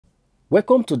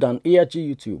Welcome to Dan ARG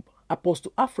YouTube.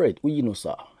 Apostle Alfred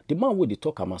Uyinosa, the man with the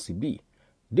talk Amasibi,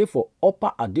 dey for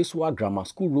Upper Adesuwa Grammar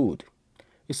School Road.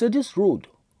 He said this road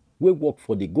will work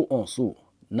for the go on so.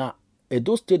 Now,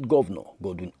 Edo State Governor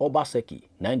Godwin Obaseki,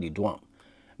 90 Dwam.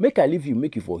 Make I leave you,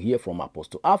 make you for hear from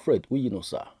Apostle Alfred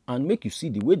Uyinosa and make you see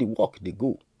the way the work they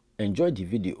go. Enjoy the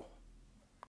video.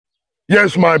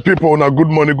 Yes, my people, now good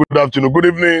morning, good afternoon, good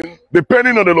evening,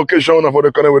 depending on the location of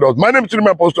the connect with us. My name is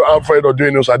Apostle Alfred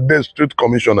Uyinosa, the State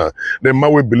Commissioner, the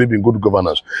man we believe in good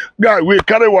governance. Guys, we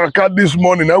carry work out this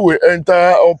morning, now we enter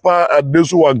Upper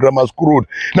Adesuwa Grammar School Road.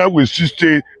 Now we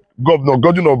see Governor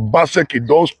Godwin Obaseki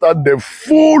don't start the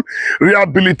full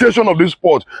rehabilitation of this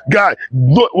sport. Guy,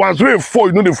 once rain fall,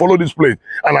 you know they follow this place.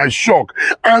 And I shock.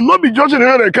 And not be judging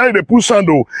how they carry, they put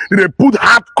sandal, they put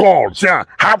hardcore, yeah,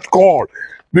 hardcore.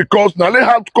 Because now let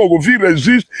hardcore will feel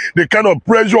resist the kind of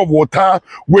pressure of water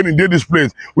when in this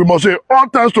place. We must say all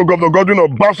thanks to Governor Godwin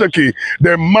Obaseki,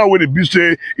 the man when the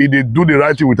say he did do the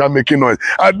right thing without making noise.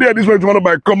 I dare this one of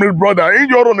my comrade brother in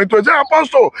your own interest. Say,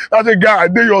 Apostle, that's a guy, I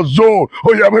dare your zone.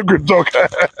 Oh yeah, make good talk.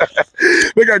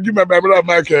 Make I give my brother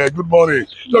Mike. Good morning.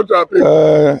 Talk to our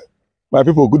people. My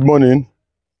people, good morning.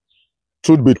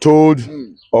 Truth be told,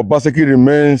 Obaseki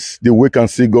remains the wait and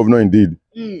see governor indeed.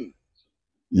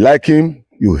 Like him,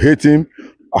 you hate him,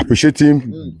 appreciate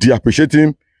him, de-appreciate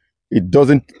him. It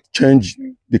doesn't change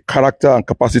the character and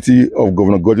capacity of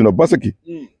Governor Godwin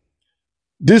Obaseki.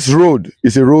 This road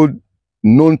is a road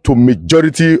known to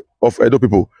majority of Edo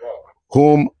people,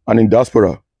 home and in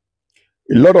diaspora.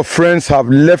 A lot of friends have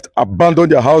left,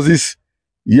 abandoned their houses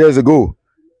years ago.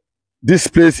 This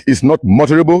place is not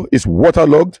motorable, it's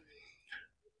waterlogged.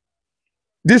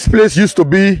 This place used to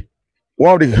be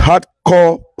one of the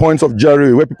hardcore points of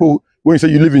Jare, where people, when you say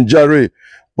you live in Jare,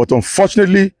 but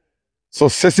unfortunately,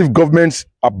 successive governments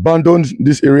abandoned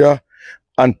this area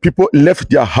and people left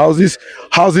their houses.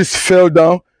 Houses fell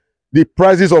down. The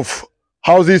prices of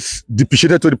houses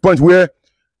depreciated to the point where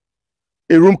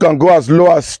a room can go as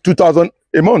low as 2,000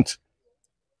 a month.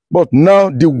 But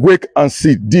now the wake and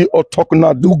see, the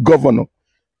Otokunadu governor,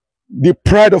 the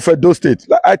pride of Edo State.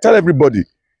 Like I tell everybody,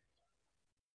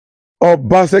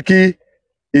 Obaseki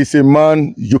is a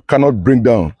man you cannot bring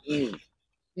down.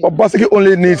 Obaseki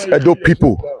only needs Edo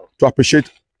people to appreciate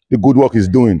the good work he's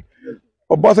doing.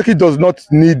 Obaseki does not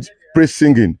need praise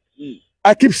singing.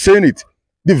 I keep saying it.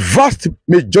 The vast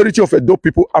majority of Edo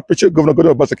people appreciate Governor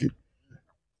Godwin Obaseki.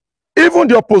 Even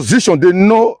the opposition, they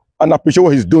know and appreciate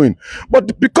what he's doing.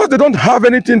 But because they don't have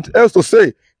anything else to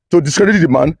say to discredit the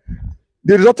man,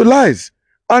 they resort to lies.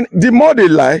 And the more they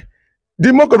lie,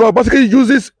 the more Governor Obaseki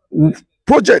uses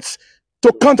projects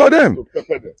to counter them.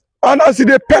 And as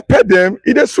they pepper them,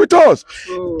 it is sweet us.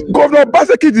 Governor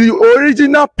Obaseki, the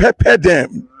original pepper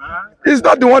them. It's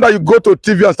not the one that you go to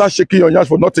TV and start shaking your hands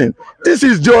for nothing. This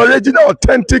is the original,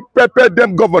 authentic pepper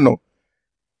them governor.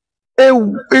 A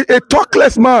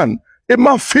talkless man, a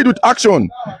man filled with action.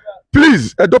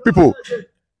 Please, Edo people,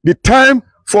 the time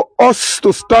for us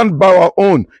to stand by our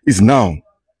own is now.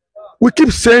 We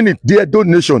keep saying it, the Edo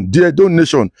nation, the Edo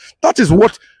nation. That is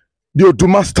what the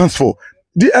Oduma stands for.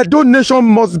 The Edo nation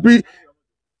must be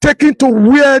taken to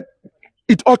where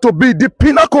it ought to be, the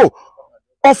pinnacle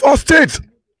of our states,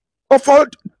 of our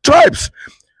tribes,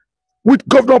 with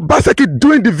Governor Obaseki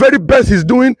doing the very best he's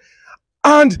doing,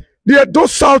 and the Edo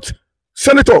South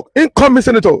Senator, incoming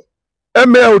Senator,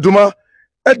 M.A. Oduma.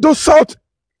 Edo South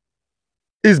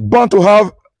is bound to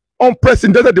have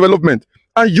unprecedented development,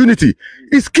 and unity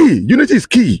is key. Unity is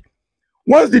key.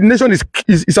 Once the nation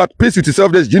is at peace with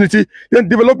itself, there's unity, then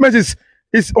development is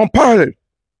unparalleled.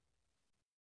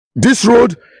 This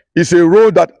road is a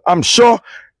road that I'm sure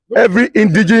every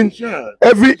indigene,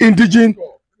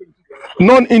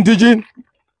 non-indigene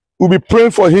will be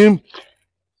praying for him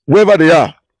wherever they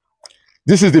are.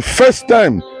 This is the first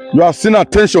time you have seen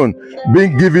attention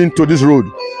being given to this road.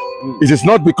 It is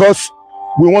not because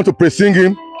we want to praise-sing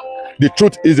him. The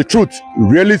truth is the truth.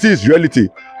 Reality is reality.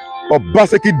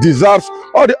 Obaseki deserves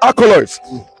all the accolades.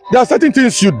 There are certain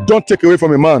things you don't take away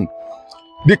from a man.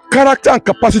 The character and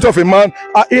capacity of a man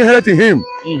are inherent in him.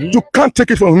 You can't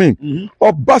take it from him.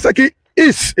 Obaseki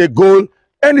is a goal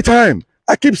anytime.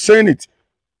 I keep saying it.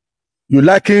 You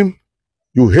like him,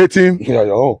 you hate him.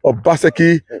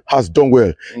 Obaseki has done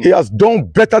well. He has done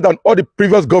better than all the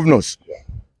previous governors.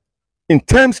 In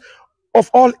terms of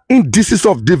all indices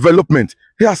of development,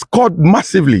 he has scored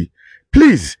massively.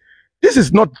 Please, this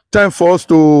is not time for us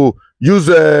to use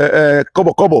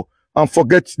kobo and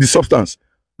forget the substance.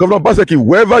 Governor Obaseki,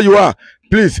 wherever you are,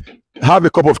 please have a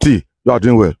cup of tea. You are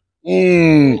doing well.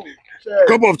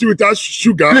 Cup of tea without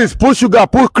sugar. Please put sugar,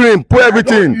 put cream, put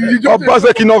everything.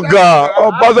 Obaseki Noga.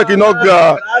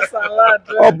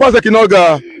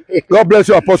 God bless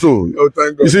you, Apostle. Oh,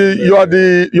 thank God. You see, you are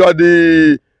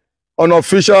the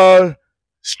unofficial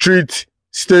state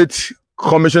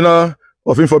commissioner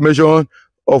of information,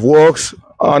 of works,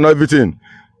 and everything.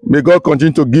 May God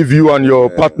continue to give you and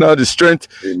your partner the strength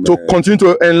to continue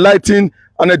to enlighten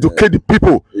and educate the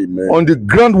people on the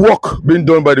groundwork being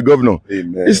done by the governor.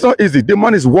 It's not easy. The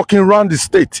man is walking around the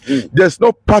state. There's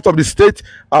no part of the state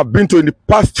I've been to in the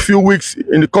past few weeks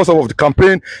in the course of the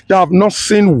campaign that I've not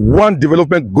seen one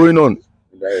development going on.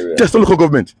 There's no local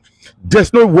government.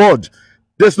 There's no ward.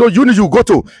 There's no unit you go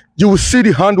to. You will see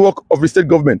the handwork of the state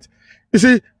government. You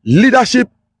see,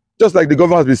 leadership, just like the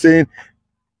governor has been saying,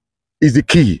 is the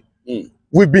key.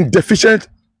 We've been deficient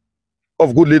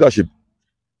of good leadership.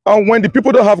 And when the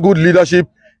people don't have good leadership,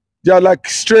 they are like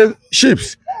stray sheep.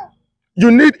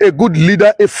 You need a good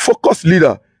leader, a focused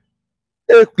leader,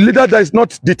 a leader that is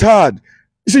not deterred.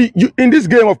 You see, in this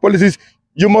game of politics,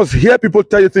 you must hear people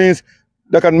tell you things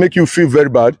that can make you feel very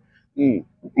bad,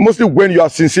 mostly when you are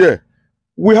sincere.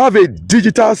 We have a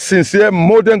digital, sincere,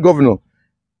 modern governor,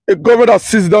 a governor that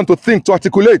sits down to think, to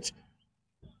articulate.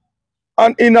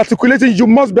 And in articulating, you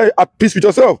must be at peace with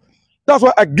yourself. That's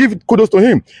why I give kudos to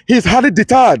him. He's hardly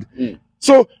deterred.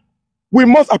 So we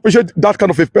must appreciate that kind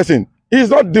of a person.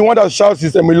 He's not the one that shouts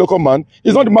he's a local man.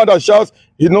 He's not the man that shouts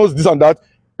he knows this and that.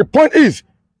 The point is,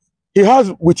 he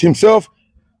has with himself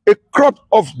a crop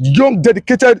of young,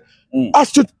 dedicated,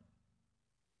 astute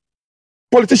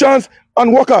politicians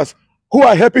and workers who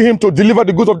are helping him to deliver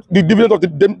the goods of the dividend of the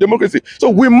democracy. So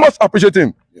we must appreciate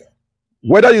him.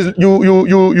 Whether you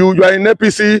are in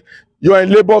APC, you are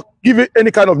in Labour, give it any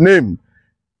kind of name.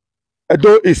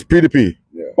 Edo is PDP.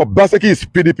 Obaseki is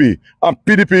PDP. And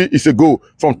PDP is a go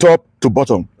from top to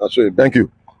bottom. That's right. Thank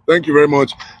you. Thank you very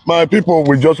much. My people,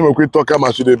 we just make quick talk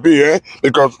about the be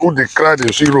because who they cry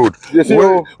the sea road.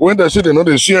 When they say they know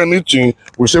they see anything,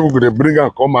 we say we're going to bring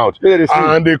and come out.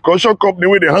 And the construction company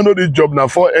where they handle this job now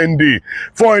 4ND.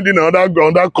 4ND now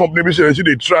that company we say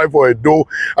they try for a dough.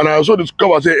 And I also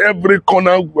discover say every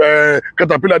corner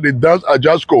caterpillar they dance at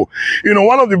Jasco. You know,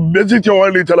 one of the basic things I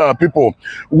want to tell our people,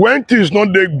 when things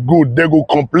not they good, they go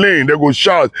complain, they go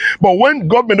shout. But when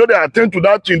government know they attend to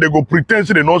that thing, they go pretend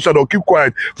they don't shout or keep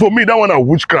quiet. For me, that one is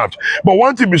witchcraft. But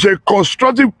one thing we say,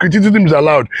 constructive criticism is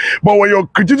allowed. But when your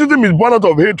criticism is born out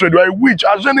of hatred, you are a witch.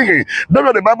 As anything, that's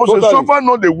what the Bible says, suffer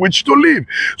not the witch to live.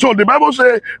 So the Bible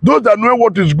says, those that know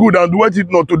what is good and do what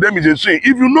it not, to them is a sin.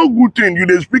 If you know good thing, you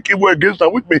they speak evil against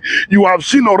them with me, you have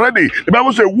sinned already. The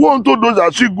Bible says, woe unto those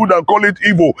that see good and call it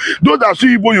evil. Those that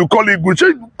see evil, you call it good.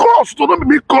 Say, curse, don't let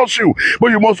me curse you. But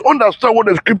you must understand what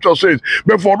the scripture says.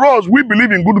 But for us, we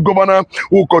believe in good governor.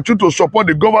 We'll continue to support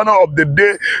the governor of the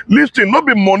day. Listen, not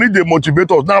be money they motivate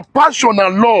us. Now, passion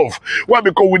and love. Why?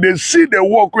 Because we they see the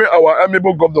work where our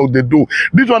amiable governors they do.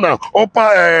 This one now, Upper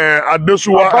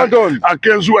Adesuwa,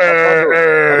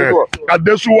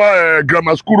 Adesuwa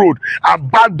Grammar School Road,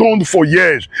 abandoned for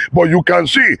years. But you can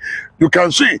see,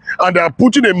 and they are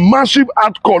putting a massive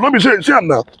hardcore. Let me say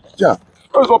now. Yeah.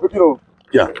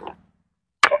 Yeah.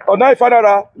 On 9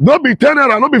 naira. Not be 10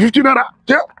 naira, not be 15 naira.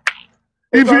 Yeah.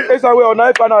 If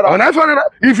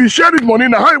you share this money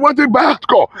now, how you want to buy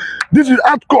hardcore? This is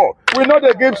hardcore. We know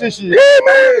the game shishi.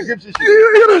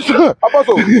 Amen.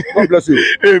 Apostle, God bless you.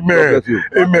 Amen. God bless you.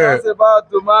 Amen.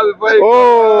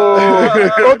 Oh,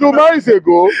 Oduma is a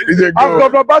go. It's a go. And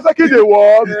Governor Basaki the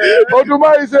word.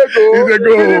 Oduma is a go. It's a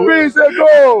go. PDP is a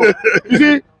go. You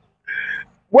see,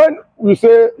 when we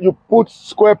say you put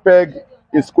square peg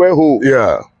in square hole,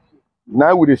 yeah.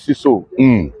 Now we see so.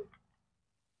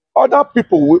 Other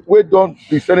people we don't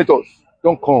be senators,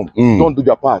 don't come, don't do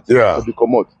their part, to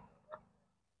come out.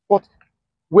 But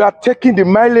we are taking the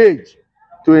mileage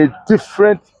to a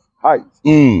different height.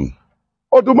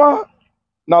 Oduma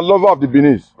na lover of the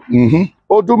Benin.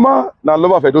 Oduma na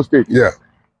lover of Edo State. Yeah.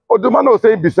 Oduma no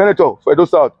saying be senator for Edo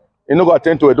South. He no go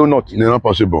attend to Edo North. It's not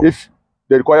possible. If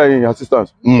they require him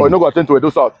assistance. Or he no go attend to Edo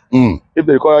South. If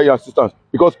they require him assistance.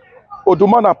 Because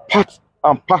Oduma na part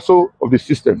and parcel of the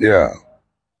system. Yeah.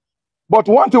 But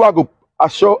one thing I go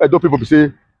assure Edo people to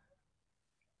say,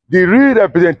 the real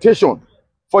representation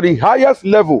for the highest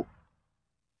level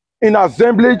in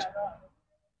assemblage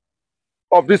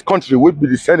of this country will be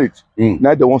the Senate.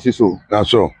 Now they won't say so. That's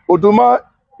so. Oduma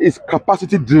is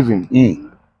capacity driven.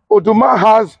 Oduma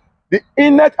has the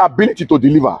innate ability to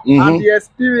deliver. And the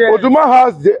experience. Oduma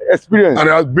has the experience. And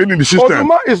it has been in the system.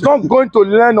 Oduma is not going to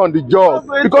learn on the job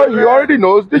because he already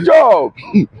knows the job.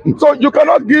 So you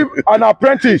cannot give an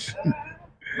apprentice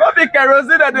Not be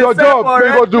kerosene that they Your sell job, for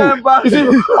you go red do. member. You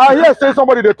see, I hear say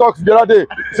somebody they talk the other day,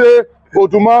 say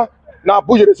Oduma, now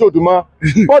Abuja they say Oduma,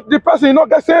 but the person you not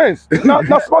get sense. Now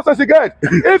small sense you get.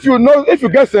 If you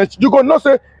get sense, you go know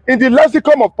say in the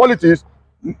lexicon of politics,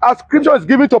 ascription is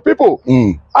given to people,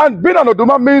 and being an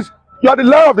Oduma means you are the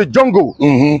lion of the jungle,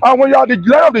 and when you are the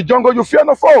lion of the jungle, you fear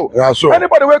no foe. Yeah, so.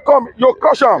 Anybody will come, you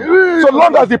crush them. So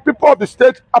long as the people of the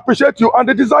state appreciate you and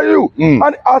they desire you,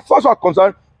 and as far as we are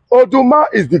concerned, Oduma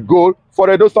is the goal for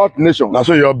the Edo South nation. That's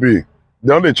what you'll be.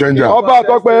 They only change it. Oba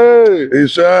Tokpe.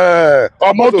 It's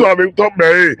Omoto having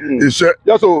Tokpe. It's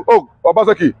Yes, so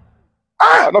Obaseki.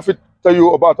 I don't fit tell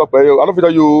you about Tokpe. I don't fit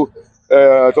tell you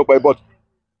Tokpe, but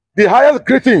the highest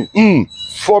greeting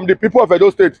from the people of Edo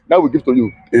State that we give to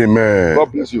you. Amen.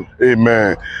 God bless you.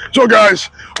 Amen. So guys,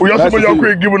 we also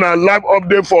giving a live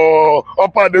update for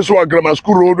Upper Adesuwa Grammar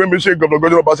School Road when we say Governor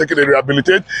Godwin Obaseki they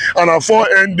rehabilitate, and our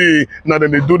 4ND now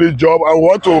then they do this job, and we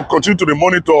want to continue to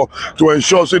monitor to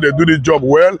ensure say they do this job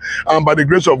well, and by the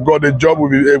grace of God the job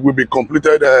will be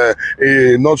completed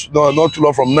not too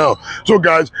long from now. So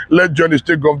guys, let's join the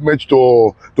state government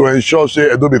to ensure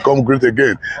say Edo become great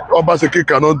again. Obaseki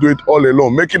cannot do it all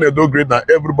alone. Making Edo great now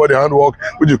everybody handwork,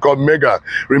 which is called mega.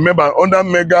 Remember, under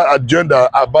mega agenda,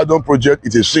 abandoned project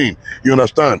is a sin. You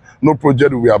understand? No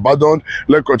project will be abandoned.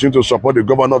 Let's continue to support the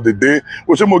governor of the day.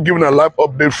 We're also giving a live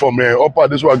update from Upper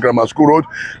Adesuwa Grammar School Road.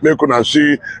 Make you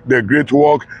see the great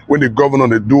work when the governor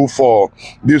they do for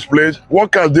this place.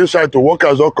 Workers decide to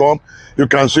workers don't come. You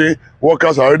can see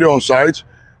workers are already on site.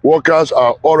 Workers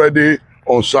are already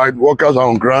on site, workers are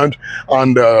on ground,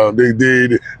 and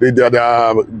the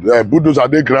bulldozer are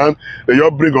the ground. They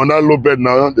just bring on that low bed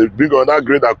now, they bring on that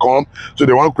grade that come, so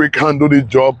they want quick handle this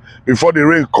job before the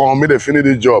rain come, make they finish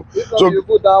this job. So you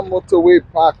put that motorway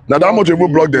park. Now that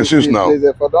motorway block them since now.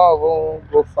 For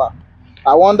don't go far.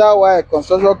 I wonder why a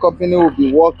construction company will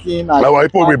be working. Like why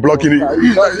people will be blocking it.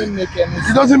 It doesn't make any sense.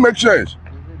 It doesn't make sense.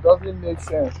 It doesn't make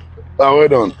sense. Well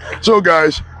done. So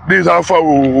guys, this is how far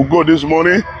we will go this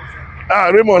morning.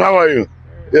 Raymond, how are you?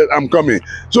 Yes, I'm coming.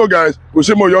 So guys, we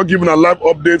see more you're giving a live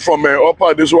update from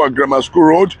Upper Adesuwa Grammar School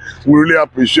Road. We really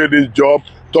appreciate this job.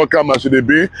 Talk as it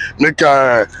be. Make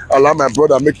allow my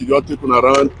brother make it just take on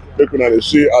around, make on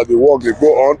see as the work they go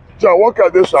on. So I work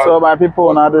at this side. So my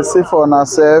people now they see for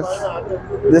ourselves.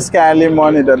 This kind of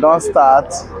money they don't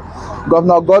start.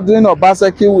 Governor Godwin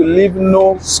Obaseki will leave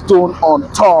no stone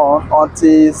unturned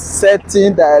until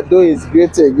setting that Edo is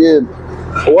great again.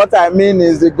 What I mean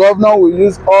is the governor will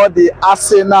use all the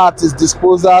arsenal at his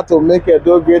disposal to make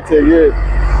Edo great again.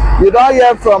 You don't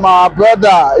hear from our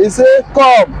brother. He say,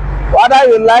 come, whether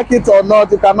you like it or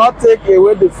not, you cannot take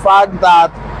away the fact that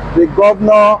the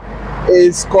governor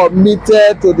is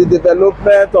committed to the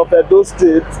development of Edo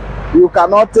State. You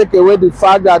cannot take away the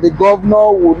fact that the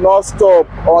governor will not stop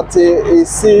until he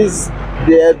sees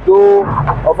the Edo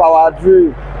of our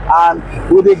dream. And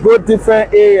we dey go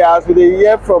different areas, we dey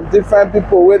hear from different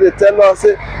people where they tell us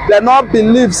say they not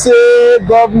believe say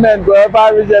government go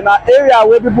ever reach an area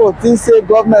where people think say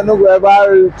government no go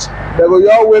ever reach. They go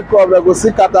just wake up, they go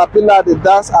see caterpillar dey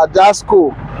dance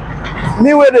Adesuwa.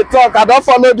 Me wey dey talk, I don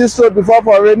follow this road before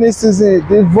for rainy season.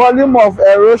 The volume of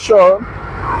erosion,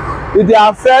 it dey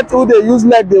affect who dey use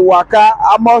leg dey waka,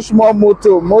 how much more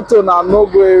motor na no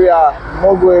go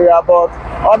area, but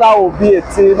other will be a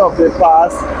thing of the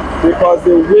past because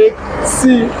the wake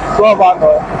see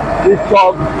governor, the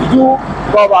talk do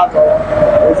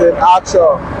governor is in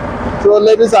action. So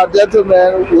ladies and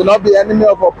gentlemen, we will not be enemy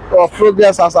of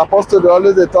progress as opposed to the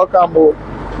always they talk about.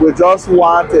 We just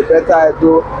want a better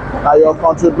Edo. Now your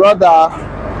country brother,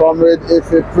 Comrade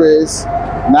Efe Praise,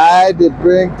 now they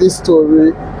bring this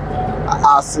story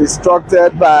as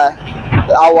instructed by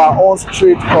our own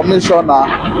street commissioner,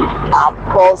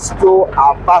 Apostle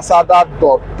Ambassador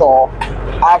Dr.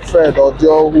 Alfred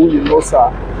Odio, who you know,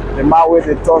 sir, the man where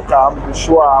they talk they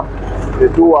show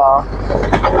they do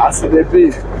as they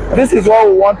be. This is what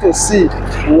we want to see.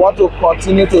 We want to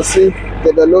continue to see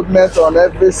development on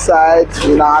every side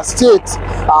in our state.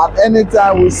 And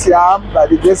anytime we see them, by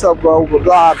the grace of God, we will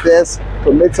do our best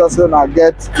to make sure we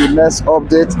get the next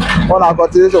update. Want to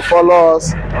continue to follow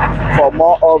us for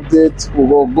more updates. We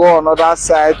will go on other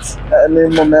sites any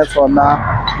moment from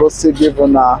now. Go still give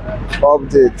on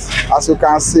updates. As you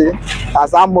can see,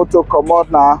 as that motor come out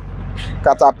now,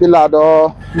 caterpillar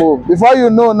don't move. Before you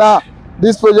know now,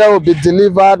 this project will be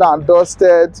delivered and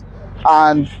dusted,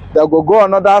 and they will go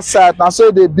on other side. Now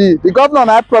so they be. The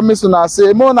governor I promise you now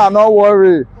say, Mona, no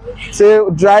worry. Say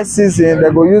dry season, they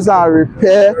go use and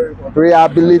repair,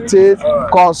 rehabilitate,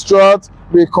 construct,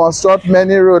 reconstruct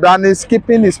many roads, and he's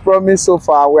keeping his promise so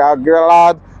far. We are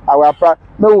glad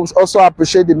May we also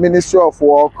appreciate the Ministry of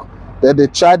Work that they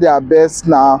try their best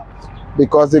now,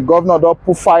 because the governor don't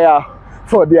put fire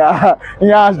for their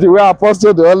yansh, the way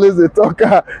apostle they always they talk,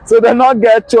 so they not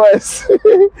get choice.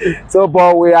 So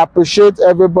but we appreciate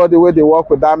everybody where they work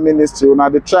with that ministry. Now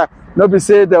they try. No be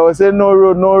say they will say no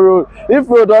road, no road. If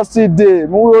road don't still dey, we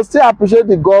will still appreciate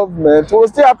the government, we will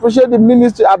still appreciate the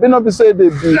ministry. I be not be say they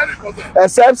be,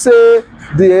 except say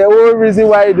the whole reason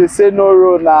why they say no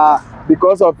road now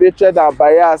because of hatred and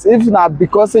bias. If not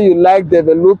because say you like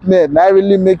development, that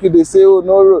really make you they say oh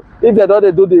no road. If they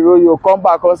don't do the road, you come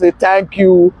back and say thank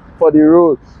you for the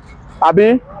road.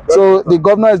 Abi? So the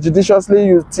governor is judiciously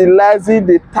utilizing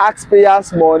the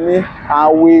taxpayers' money,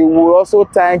 and we will also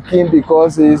thank him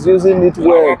because he is using it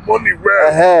well. Money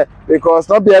well. Because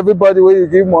not be everybody when you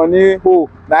give money, oh,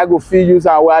 now go feel use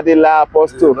and wear the la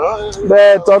apostle.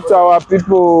 But talk to our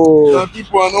people. Yeah,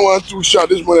 people are not want to share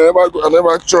this money. I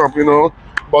never chop, you know.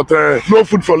 But no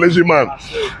food for lazy man.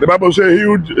 The Bible says he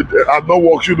who has not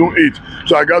work shouldn't eat.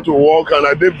 So I got to work, and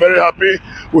I did very happy.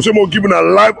 We're still giving a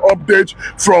live update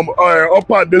from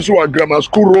Upper Adesuwa Grammar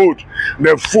School Road.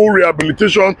 The full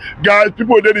rehabilitation. Guys,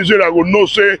 people in this area will know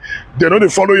say they know they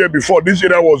follow here before. This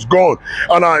area was gone.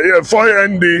 And for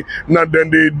ND, now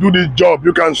then they do this job.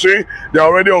 You can see they're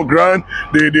already on ground.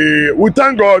 We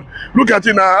thank God. Look at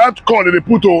it now. Out call they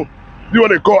put on. This is what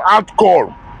they call out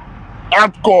call.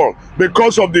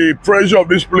 Because of the pressure of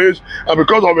this place and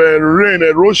because of rain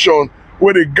erosion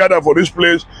where they gather for this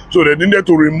place, so they needed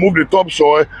to remove the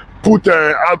topsoil, put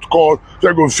outcall so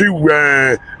they could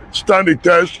feel stand the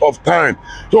test of time.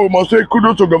 So we must say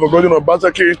kudos to Governor Godwin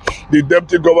Obaseki, the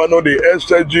Deputy Governor, the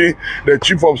SSG, the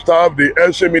Chief of Staff, the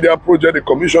SA Media Project, the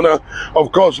Commissioner,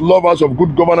 of course, lovers of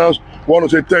good governance. We want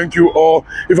to say thank you all.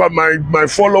 If I my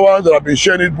followers that have been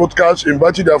sharing this broadcast,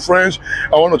 inviting their friends,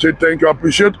 I want to say thank you. I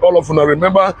appreciate all of you. Now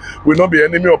remember, we'll not be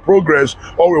enemy of progress,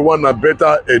 or we want a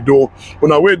better Edo.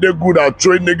 When our way they good at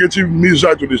trade negative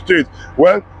missile to the state,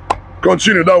 well,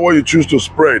 continue that what you choose to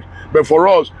spread. But for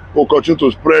us, we'll continue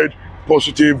to spread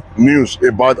positive news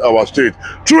about our state.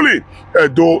 Truly,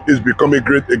 Edo is becoming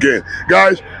great again.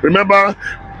 Guys, remember,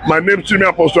 my name is Senior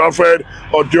Apostle Alfred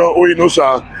Odion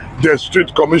Oyinosa, the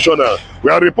Street Commissioner.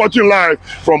 We are reporting live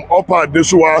from Upper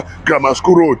Adesuwa Grammar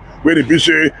School Road, where the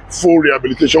BCA full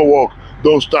rehabilitation work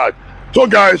don't start. So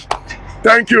guys,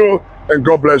 thank you and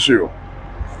God bless you.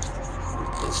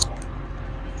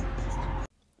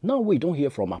 Now we don't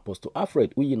hear from Apostle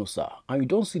Alfred Uyinosa, and we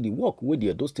don't see the work where the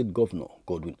Edo State Governor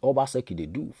Godwin Obaseki they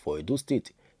do for Edo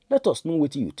State. Let us know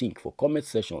what you think for comment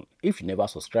section. If you never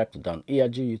subscribe to Dan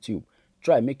ARG YouTube,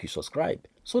 try make you subscribe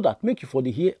so that make you for the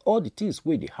hear all the things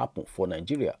where they happen for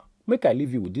Nigeria. Make I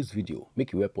leave you with this video,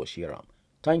 make you help us share them.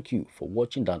 Thank you for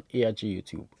watching Dan ARG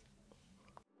YouTube.